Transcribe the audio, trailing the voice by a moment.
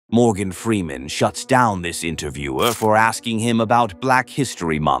Morgan Freeman shuts down this interviewer for asking him about Black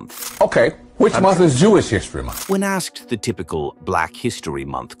History Month. Okay, which month is Jewish History Month? When asked the typical Black History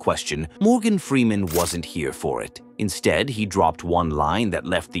Month question, Morgan Freeman wasn't here for it. Instead, he dropped one line that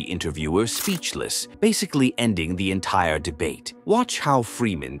left the interviewer speechless, basically ending the entire debate. Watch how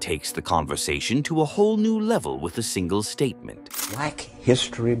Freeman takes the conversation to a whole new level with a single statement. Black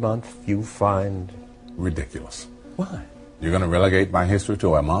History Month you find Ridiculous. why? You're going to relegate my history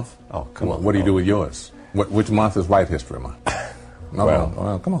to a month? Oh, come on. What do you do with yours? Which month is White History Month? No,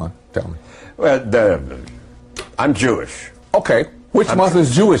 well, come on, tell me. Well, I'm Jewish. Okay, which month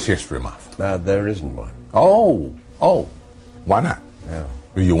is Jewish History Month? There isn't one. Oh, why not? Yeah.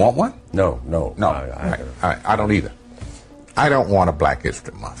 Do you want one? No. I don't either. I don't want a Black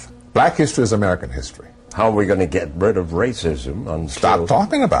History Month. Black history is American history. How are we going to get rid of racism? Stop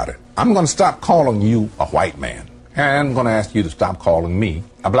talking about it. I'm going to stop calling you a white man. And I'm going to ask you to stop calling me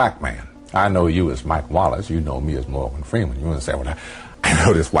a black man. I know you as Mike Wallace. You know me as Morgan Freeman. You want to say, well, I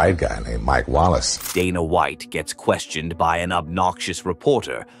know this white guy named Mike Wallace. Dana White gets questioned by an obnoxious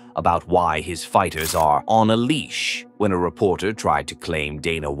reporter about why his fighters are on a leash. When a reporter tried to claim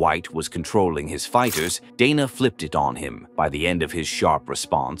Dana White was controlling his fighters, Dana flipped it on him. By the end of his sharp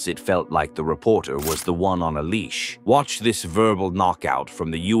response, it felt like the reporter was the one on a leash. Watch this verbal knockout from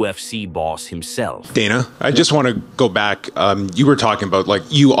the UFC boss himself. Dana, I just want to go back. You were talking about, like,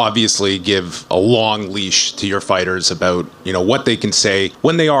 you obviously give a long leash to your fighters about, what they can say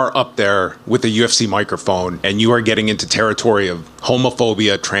when they are up there with the UFC microphone, and you are getting into territory of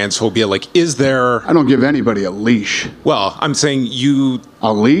homophobia, transphobia. Like, is there... I don't give anybody a leash. Well, I'm saying you...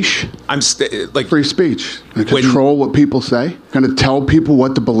 A leash? like... Free speech. I control what people say. Gonna tell people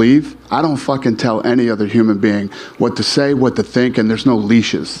what to believe. I don't fucking tell any other human being what to say, what to think, and there's no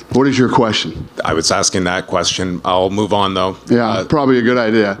leashes. What is your question? I was asking that question. I'll move on, though. Yeah, probably a good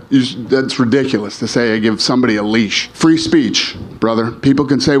idea. That's ridiculous to say I give somebody a leash. Free speech, brother. People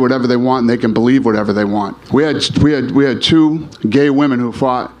can say whatever they want, and they can believe whatever they want. We had two gay women who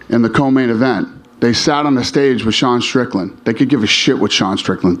fought in the co-main event. They sat on the stage with Sean Strickland. They could give a shit what Sean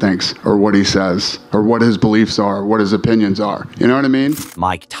Strickland thinks, or what he says, or what his beliefs are, or what his opinions are. You know what I mean?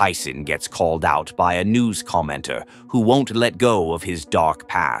 Mike Tyson gets called out by a news commenter who won't let go of his dark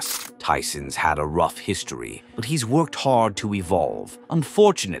past. Tyson's had a rough history, but he's worked hard to evolve.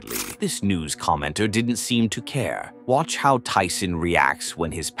 Unfortunately, this news commenter didn't seem to care. Watch how Tyson reacts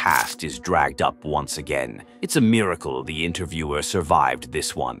when his past is dragged up once again. It's a miracle the interviewer survived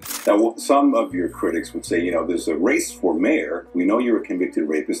this one. Now, some of your critics would say, there's a race for mayor. We know you're a convicted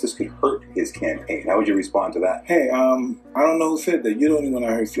rapist. This could hurt his campaign. How would you respond to that? Hey, I don't know who said that. You're the only one I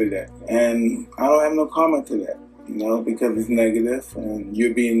heard say that. And I don't have no comment to that. Because it's negative, and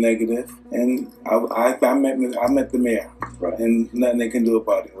you're being negative, and I met the mayor, right, and nothing they can do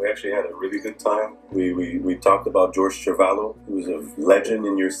about it. We actually had a really good time. We talked about George Cervallo, who's a legend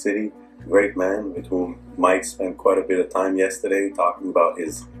in your city, great man with whom Mike spent quite a bit of time yesterday talking about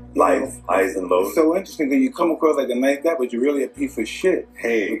his life, highs and lows. It's so interesting that you come across like a nice guy, but you're really a piece of shit.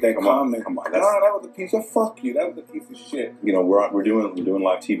 Hey, with that comment. Come on. No, that was a piece of fuck you. That was a piece of shit. We're doing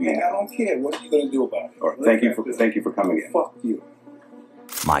live TV. And I don't care. What are you gonna do about it? All right, thank you for coming in. Fuck you.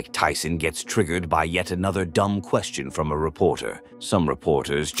 Mike Tyson gets triggered by yet another dumb question from a reporter. Some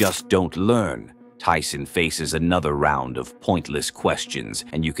reporters just don't learn. Tyson faces another round of pointless questions,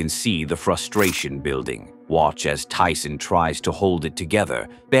 and you can see the frustration building. Watch as Tyson tries to hold it together,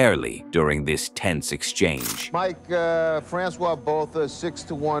 barely, during this tense exchange. Mike, Francois Botha,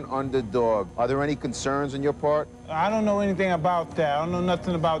 6-1 underdog. Are there any concerns on your part? I don't know anything about that. I don't know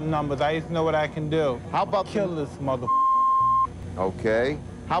nothing about numbers. I just know what I can do. How about kill this mother? Okay.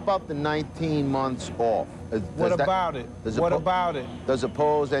 How about the 19 months off? What about it? What about it? Does it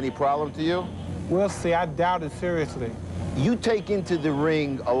pose any problem to you? We'll see. I doubt it seriously. You take into the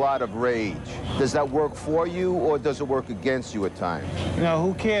ring a lot of rage. Does that work for you, or does it work against you at times?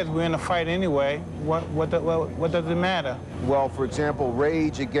 Who cares? We're in a fight anyway. What does it matter? Well, for example,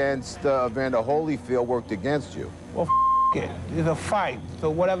 rage against Evander Holyfield worked against you. Well, it. It's a fight, so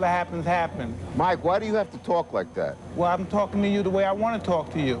whatever happens, happens. Mike, why do you have to talk like that? Well, I'm talking to you the way I want to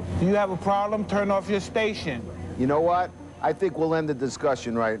talk to you. Do you have a problem? Turn off your station. You know what? I think we'll end the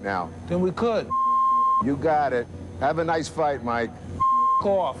discussion right now. Then we could. You got it. Have a nice fight, Mike.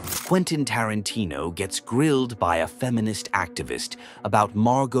 Off. Quentin Tarantino gets grilled by a feminist activist about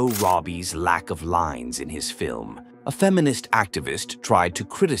Margot Robbie's lack of lines in his film. A feminist activist tried to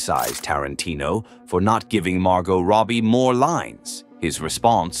criticize Tarantino for not giving Margot Robbie more lines. His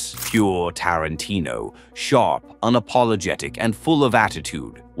response, pure Tarantino, sharp, unapologetic, and full of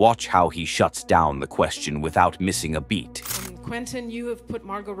attitude. Watch how he shuts down the question without missing a beat. Quentin, you have put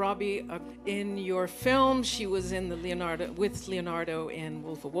Margot Robbie in your film. She was in with Leonardo in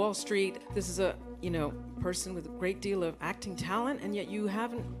Wolf of Wall Street. This is a, person with a great deal of acting talent, and yet you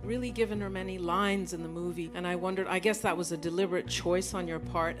haven't really given her many lines in the movie. And I wondered, I guess that was a deliberate choice on your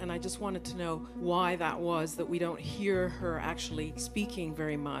part, and I just wanted to know why that was, that we don't hear her actually speaking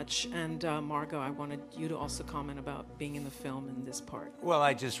very much. And Margot, I wanted you to also comment about being in the film in this part. Well,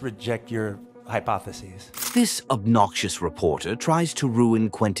 I just reject your hypotheses. This obnoxious reporter tries to ruin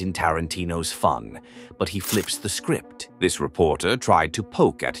Quentin Tarantino's fun, but he flips the script. This reporter tried to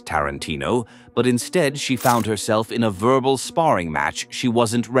poke at Tarantino, but instead she found herself in a verbal sparring match she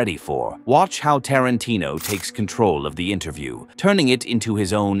wasn't ready for. Watch how Tarantino takes control of the interview, turning it into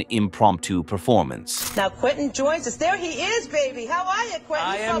his own impromptu performance. Now Quentin joins us. There he is, baby. How are you, Quentin?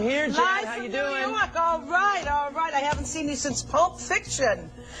 I am here, Jen. How you doing? New York. All right, all right. I haven't seen you since Pulp Fiction.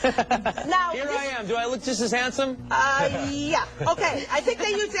 Now here I am. Do I look just as handsome? Yeah. Okay. I think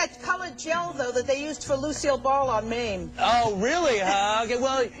they used that colored gel though that they used for Lucille Ball on Maine. Oh, really? Okay.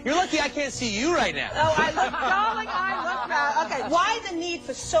 Well, you're lucky I can't see you right now. Oh, I look, darling. I look. Okay. Why the need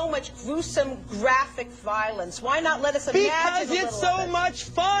for so much gruesome, graphic violence? Why not let us imagine because a little it's so of it? much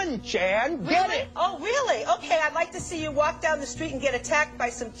fun, Jan. Get Really? it? Oh, really? Okay. I'd like to see you walk down the street and get attacked by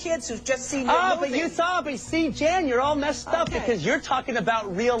some kids who've just seen your movie. But you saw me. See, Jan, you're all messed up because you're talking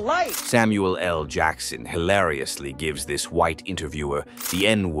about real life. Samuel L. Jackson hilariously gives this white interviewer the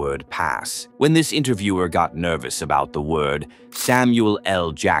N-word pass. When this interviewer got nervous about the word, Samuel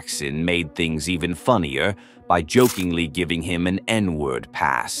L. Jackson made things even funnier by jokingly giving him an N-word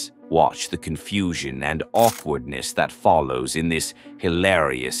pass. Watch the confusion and awkwardness that follows in this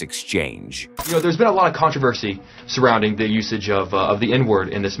hilarious exchange. There's been a lot of controversy surrounding the usage of the N-word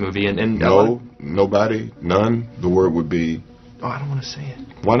in this movie, and no, nobody, none. The word would be. Oh, I don't want to say it.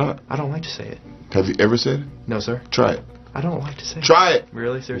 Why not? I don't like to say it. Have you ever said it? No, sir. Try it. I don't like to say it. Try it.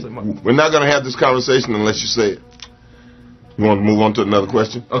 Really? Seriously? We're not going to have this conversation unless you say it. You want to move on to another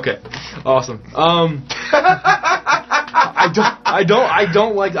question? Okay. Awesome. I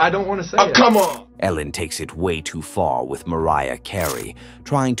don't want to say it. Come on. Ellen takes it way too far with Mariah Carey,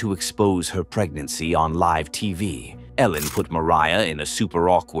 trying to expose her pregnancy on live TV. Ellen put Mariah in a super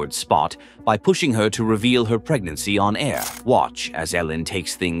awkward spot by pushing her to reveal her pregnancy on air. Watch as Ellen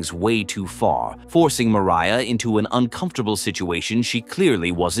takes things way too far, forcing Mariah into an uncomfortable situation she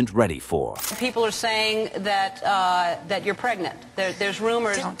clearly wasn't ready for. People are saying that that you're pregnant. There's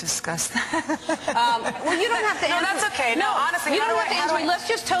rumors. Don't discuss that. Well, you don't have to. No, that's okay. No, honestly, you don't have to answer me. Let's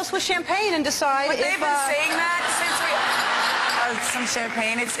just toast with champagne and decide. But they've been saying that since we. Some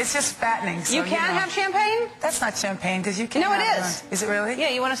champagne. It's just fattening. So, you can't have champagne? That's not champagne because you can't. No, it have is. Is it really? Yeah.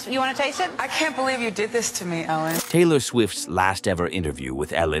 You want to taste it? I can't believe you did this to me, Ellen. Taylor Swift's last ever interview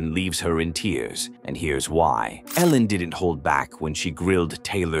with Ellen leaves her in tears, and here's why. Ellen didn't hold back when she grilled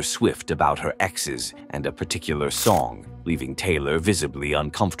Taylor Swift about her exes and a particular song, leaving Taylor visibly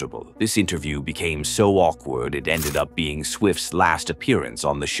uncomfortable. This interview became so awkward it ended up being Swift's last appearance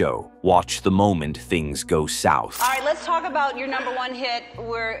on the show. Watch the moment things go south. All right, let's talk about your #1 hit,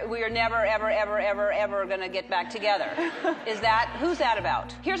 We are never, ever, ever, ever, ever gonna get back together. Who's that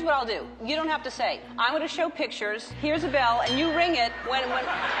about? Here's what I'll do. You don't have to say. I'm gonna show pictures. Here's a bell, and you ring it when.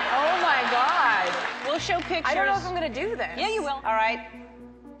 Oh my God. We'll show pictures. I don't know if I'm gonna do this. Yeah, you will. All right.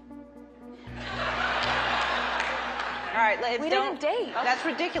 All right, we didn't date. That's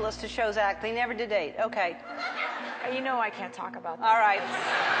ridiculous to shows act. They never did date. Okay. You know I can't talk about that. All right.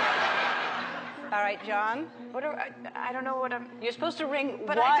 All right, John. I don't know what I'm. You're supposed to ring.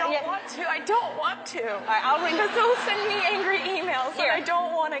 But I don't want to. I don't want to. All right, I'll ring. Because they'll send me angry emails, and I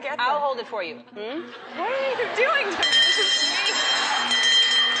don't want to get them. I'll hold it for you. What are you doing to me?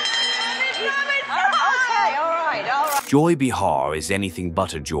 Okay, all right. Joy Behar is anything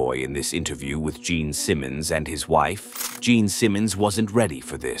but a joy in this interview with Gene Simmons and his wife. Gene Simmons wasn't ready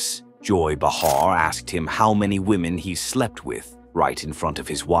for this. Joy Behar asked him how many women he slept with, right in front of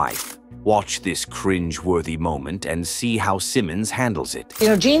his wife. Watch this cringe-worthy moment and see how Simmons handles it.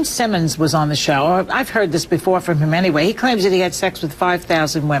 Gene Simmons was on the show. I've heard this before from him anyway. He claims that he had sex with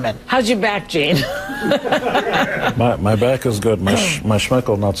 5,000 women. How's your back, Gene? my back is good. My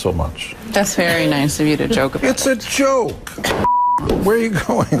schmeckle, not so much. That's very nice of you to joke about. It's a joke. Where are you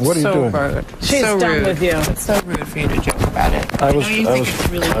going? What are you doing? Rude. She's so done rude. with you. It's so rude for you to joke about it. I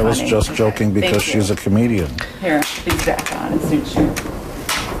was just joking because she's a comedian. Here, these back on. It suits you.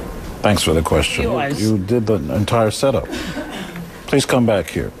 Thanks for the question. You did the entire setup. Please come back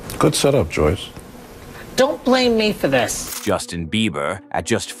here. Good setup, Joyce. Don't blame me for this. Justin Bieber, at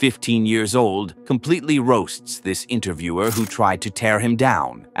just 15 years old, completely roasts this interviewer who tried to tear him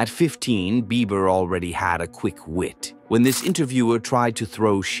down. At 15, Bieber already had a quick wit. When this interviewer tried to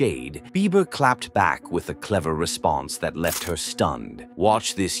throw shade, Bieber clapped back with a clever response that left her stunned.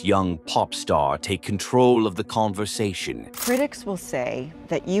 Watch this young pop star take control of the conversation. Critics will say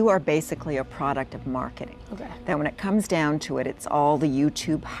that you are basically a product of marketing. Okay. That when it comes down to it, it's all the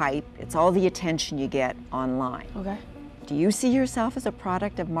YouTube hype, it's all the attention you get online. Okay. Do you see yourself as a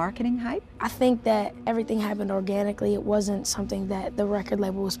product of marketing hype? I think that everything happened organically. It wasn't something that the record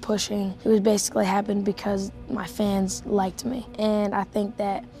label was pushing. It was basically happened because my fans liked me. And I think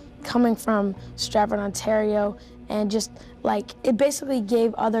that coming from Stratford, Ontario, and just like, it basically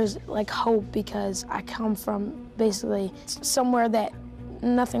gave others like hope, because I come from basically somewhere that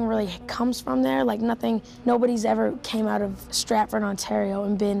nothing really comes from there, like nobody's ever came out of Stratford, Ontario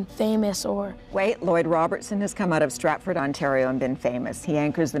and been famous or... Wait, Lloyd Robertson has come out of Stratford, Ontario and been famous. He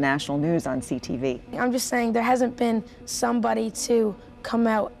anchors the national news on CTV. I'm just saying there hasn't been somebody to come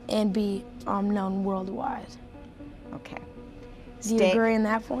out and be known worldwide. Okay. Do you agree on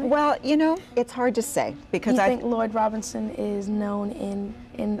that point? Well, you know, it's hard to say, because I think Lloyd Robertson is known in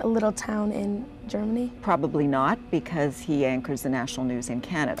a little town in Germany? Probably not, because he anchors the national news in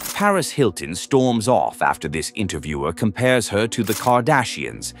Canada. Paris Hilton storms off after this interviewer compares her to the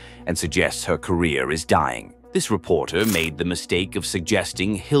Kardashians and suggests her career is dying. This reporter made the mistake of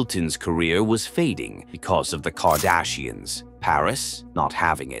suggesting Hilton's career was fading because of the Kardashians. Paris, not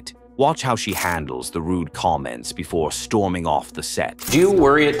having it. Watch how she handles the rude comments before storming off the set. Do you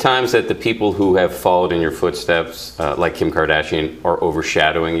worry at times that the people who have followed in your footsteps, like Kim Kardashian, are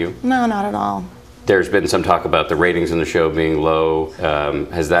overshadowing you? No, not at all. There's been some talk about the ratings in the show being low.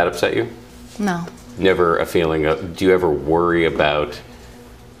 Has that upset you? No. Never a feeling of, do you ever worry about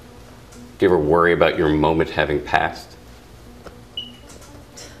your moment having passed?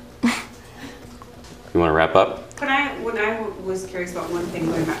 You want to wrap up? When I was curious about one thing,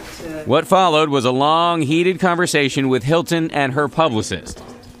 going back to... What followed was a long, heated conversation with Hilton and her publicist.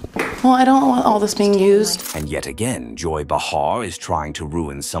 Well, I don't want all this being used. And yet again, Joy Behar is trying to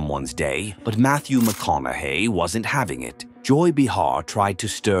ruin someone's day, but Matthew McConaughey wasn't having it. Joy Behar tried to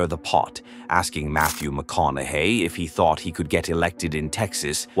stir the pot, asking Matthew McConaughey if he thought he could get elected in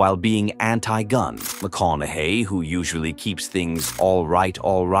Texas while being anti-gun. McConaughey, who usually keeps things all right,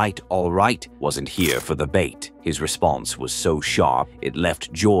 wasn't here for the bait. His response was so sharp, it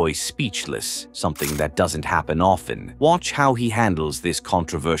left Joy speechless, something that doesn't happen often. Watch how he handles this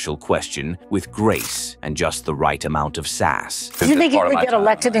controversial question with grace and just the right amount of sass. Do you think you could get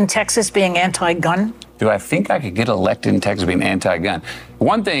elected in Texas being anti-gun? Do I think I could get elected in Texas being anti-gun?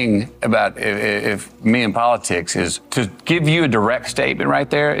 One thing about if me in politics is to give you a direct statement right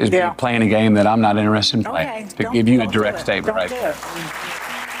there is playing a game that I'm not interested in playing. To give you a direct statement right there.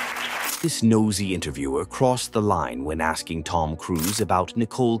 This nosy interviewer crossed the line when asking Tom Cruise about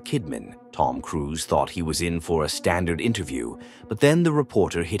Nicole Kidman. Tom Cruise thought he was in for a standard interview, but then the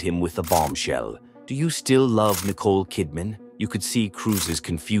reporter hit him with a bombshell. Do you still love Nicole Kidman? You could see Cruise's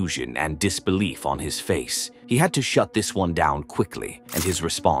confusion and disbelief on his face. He had to shut this one down quickly, and his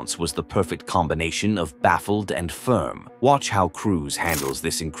response was the perfect combination of baffled and firm. Watch how Cruise handles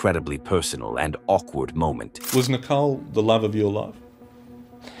this incredibly personal and awkward moment. Was Nicole the love of your life?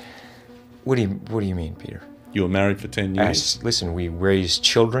 What do you mean, Peter? You were married for 10 years. Listen, we raised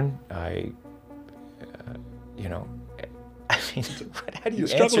children. How do you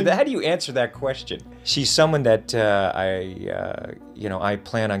answer that? How do you answer that question? She's someone that I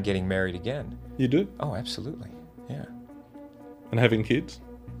plan on getting married again. You do? Oh, absolutely. Yeah. And having kids?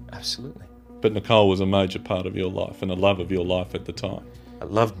 Absolutely. But Nicole was a major part of your life and a love of your life at the time. I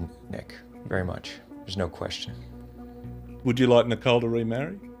loved Nick very much. There's no question. Would you like Nicole to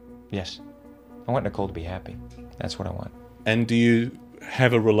remarry? Yes. I want Nicole to be happy. That's what I want. And do you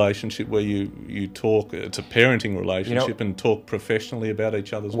have a relationship where you talk, it's a parenting relationship, and talk professionally about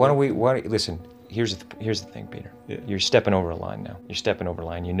each other's work? Listen, here's the thing, Peter. Yeah. You're stepping over a line now. You're stepping over a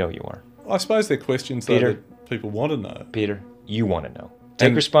line. You know you are. I suppose they're questions that people want to know. Peter, you want to know.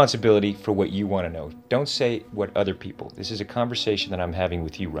 Take responsibility for what you want to know. Don't say what other people. This is a conversation that I'm having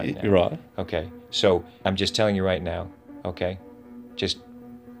with you right now. You're right. Okay, so I'm just telling you right now, okay? Just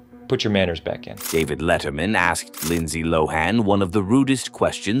put your manners back in. David Letterman asked Lindsay Lohan one of the rudest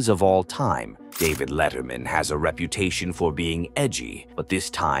questions of all time. David Letterman has a reputation for being edgy, but this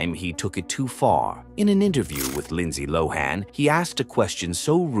time he took it too far. In an interview with Lindsay Lohan, he asked a question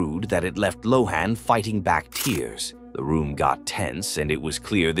so rude that it left Lohan fighting back tears. The room got tense, and it was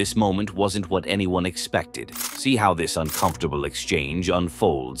clear this moment wasn't what anyone expected. See how this uncomfortable exchange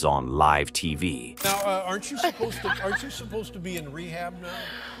unfolds on live TV. Now, aren't you supposed to be in rehab now?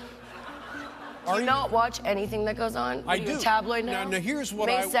 Do you not watch anything that goes on? I do. Tabloid now? Now here's what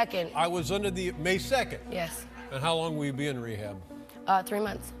May 2nd. I was under the May 2nd. Yes. And how long will you be in rehab? 3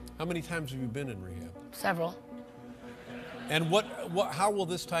 months. How many times have you been in rehab? Several. And how will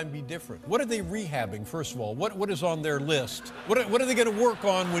this time be different? What are they rehabbing, first of all? What is on their list? What are they going to work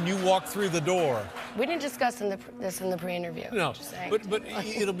on when you walk through the door? We didn't discuss this in the pre-interview. No, but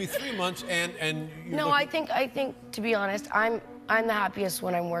it'll be 3 months, and no, I think to be honest, I'm the happiest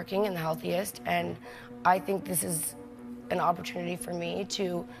when I'm working and the healthiest, and I think this is an opportunity for me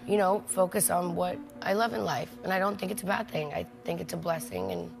to, focus on what I love in life, and I don't think it's a bad thing. I think it's a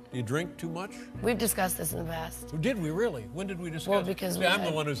blessing. And you drink too much? We've discussed this in the past. Did we really? When did we discuss? Well, because I'm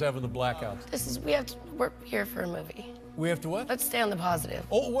the one who's having the blackouts. We're here for a movie. We have to what? Let's stay on the positive.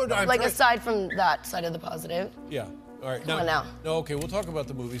 Oh, aside from that side of the positive. Yeah. All right. Come on now. No, okay, we'll talk about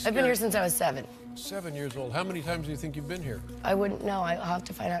the movies. I've been here since I was 7. 7 years old. How many times do you think you've been here? I wouldn't know. I'll have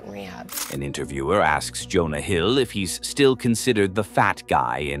to find out in rehab. An interviewer asks Jonah Hill if he's still considered the fat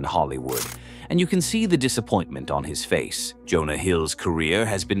guy in Hollywood, and you can see the disappointment on his face. Jonah Hill's career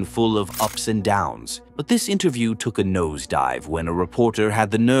has been full of ups and downs, but this interview took a nosedive when a reporter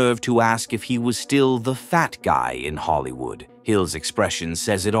had the nerve to ask if he was still the fat guy in Hollywood. Hill's expression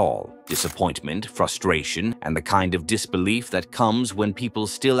says it all: disappointment, frustration, and the kind of disbelief that comes when people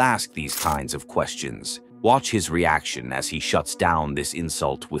still ask these kinds of questions. Watch his reaction as he shuts down this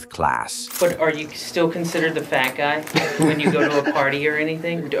insult with class. But are you still considered the fat guy when you go to a party or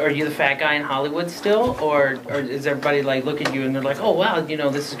anything? Are you the fat guy in Hollywood still? Or is everybody look at you and they're like, oh wow,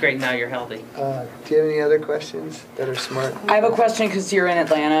 this is great, now you're healthy? Do you have any other questions that are smart? I have a question because you're in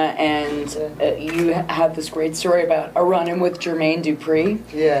Atlanta and you have this great story about a run-in with Jermaine Dupri.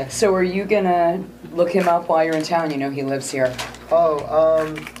 Yeah. So are you gonna look him up while you're in town? He lives here. Oh,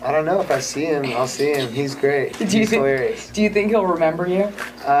 I don't know. If I see him, I'll see him. He's great. He's hilarious. Do you think he'll remember you?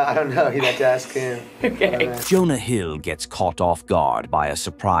 I don't know. You'd have to ask him. Okay. Jonah Hill gets caught off guard by a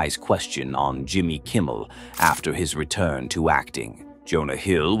surprise question on Jimmy Kimmel after his return to acting. Jonah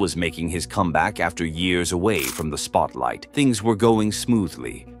Hill was making his comeback after years away from the spotlight. Things were going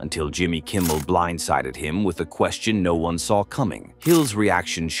smoothly until Jimmy Kimmel blindsided him with a question no one saw coming. Hill's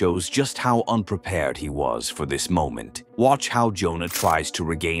reaction shows just how unprepared he was for this moment. Watch how Jonah tries to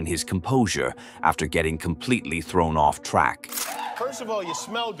regain his composure after getting completely thrown off track. First of all, you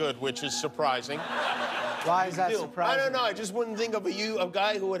smell good, which is surprising. Why is that surprising? I don't know. I just wouldn't think of a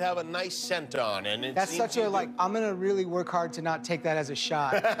guy who would have a nice scent on. And that's such a, I'm going to really work hard to not take that as a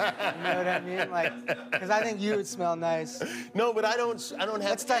shot. You know what I mean? Because I think you would smell nice. No, but I don't have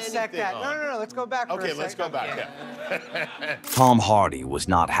Let's dissect that. on. No. Let's go back for a second. Okay, let's go back. Yeah. Tom Hardy was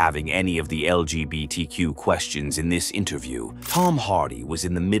not having any of the LGBTQ questions in this interview. Tom Hardy was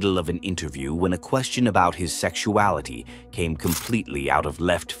in the middle of an interview when a question about his sexuality came completely out of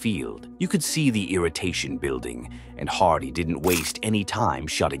left field. You could see the irritation building, and Hardy didn't waste any time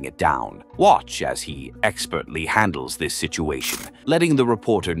shutting it down. Watch as he expertly handles this situation, letting the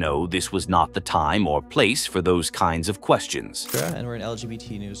reporter know this was not the time or place for those kinds of questions. And we're an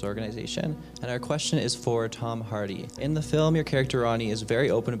LGBT news organization, and our question is for Tom Hardy. In the film, your character Ronnie is very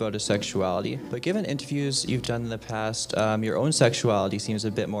open about his sexuality, but given interviews you've done in the past, your own sexuality seems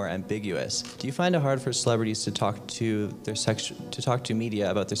a bit more ambiguous. Do you find it hard for celebrities to talk to media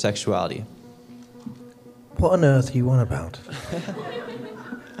about their sexuality? What on earth are you on about?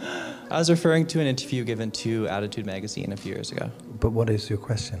 I was referring to an interview given to Attitude magazine a few years ago. But what is your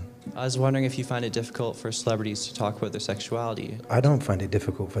question? I was wondering if you find it difficult for celebrities to talk about their sexuality. I don't find it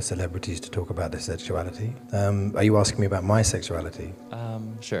difficult for celebrities to talk about their sexuality. Are you asking me about my sexuality?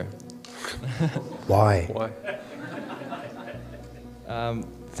 Sure. Why? Why?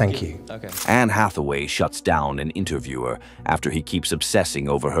 Thank you. Okay. Anne Hathaway shuts down an interviewer after he keeps obsessing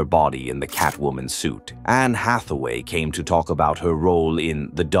over her body in the Catwoman suit. Anne Hathaway came to talk about her role in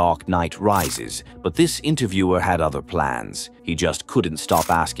The Dark Knight Rises, but this interviewer had other plans. He just couldn't stop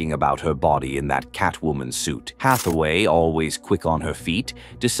asking about her body in that Catwoman suit. Hathaway, always quick on her feet,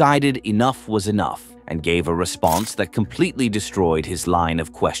 decided enough was enough and gave a response that completely destroyed his line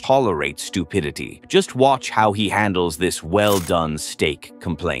of question. Tolerate stupidity. Just watch how he handles this well-done steak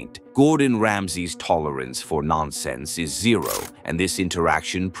complaint. Gordon Ramsay's tolerance for nonsense is zero, and this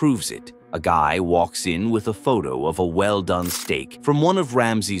interaction proves it. A guy walks in with a photo of a well-done steak from one of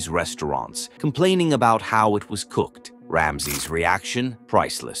Ramsay's restaurants, complaining about how it was cooked. Ramsay's reaction?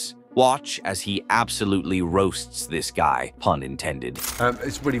 Priceless. Watch as he absolutely roasts this guy, pun intended.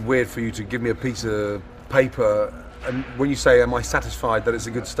 It's really weird for you to give me a piece of paper And when you say, am I satisfied that it's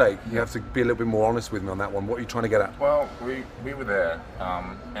a good steak, you have to be a little bit more honest with me on that one. What are you trying to get at? Well, we were there,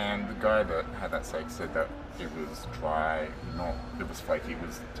 and the guy that had that steak said that it was dry, it was flaky, it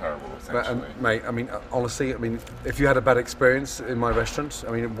was terrible, essentially. Mate, I mean, honestly, I mean, if you had a bad experience in my restaurant,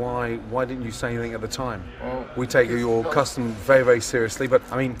 I mean, why didn't you say anything at the time? Well, we take your custom very, very seriously, but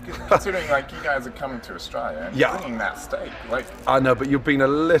I mean... Considering, like, you guys are coming to Australia and bringing that steak, like... I know, but you're being a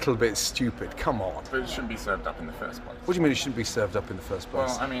little bit stupid, come on. But it shouldn't be served up in the first place. What do you mean it shouldn't be served up in the first place?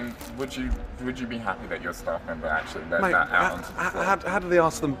 Well, I mean, would you be happy that your staff member actually let that out onto the floor? How do they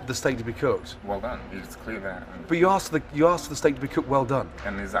ask the steak to be cooked? Well done, you just clear that. But you asked the steak to be cooked well done.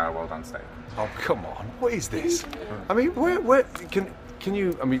 And is that a well done steak? Oh, come on, what is this? I mean, where can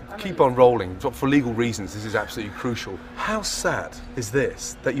you, I mean, keep on rolling. For legal reasons, this is absolutely crucial. How sad is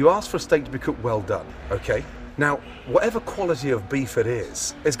this, that you asked for a steak to be cooked well done, okay? Now, whatever quality of beef it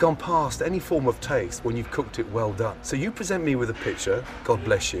is, it's gone past any form of taste when you've cooked it well done. So you present me with a picture, God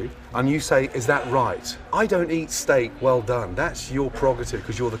bless you, and you say, is that right? I don't eat steak well done. That's your prerogative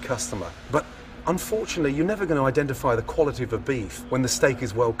because you're the customer. But unfortunately, you're never going to identify the quality of a beef when the steak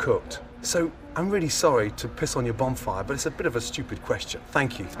is well cooked. So I'm really sorry to piss on your bonfire, but it's a bit of a stupid question.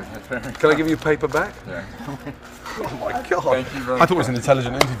 Thank you. Can I give you a paper back? Yeah. Oh my God. Thank you very much. I thought it was an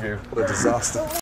intelligent interview. What a disaster.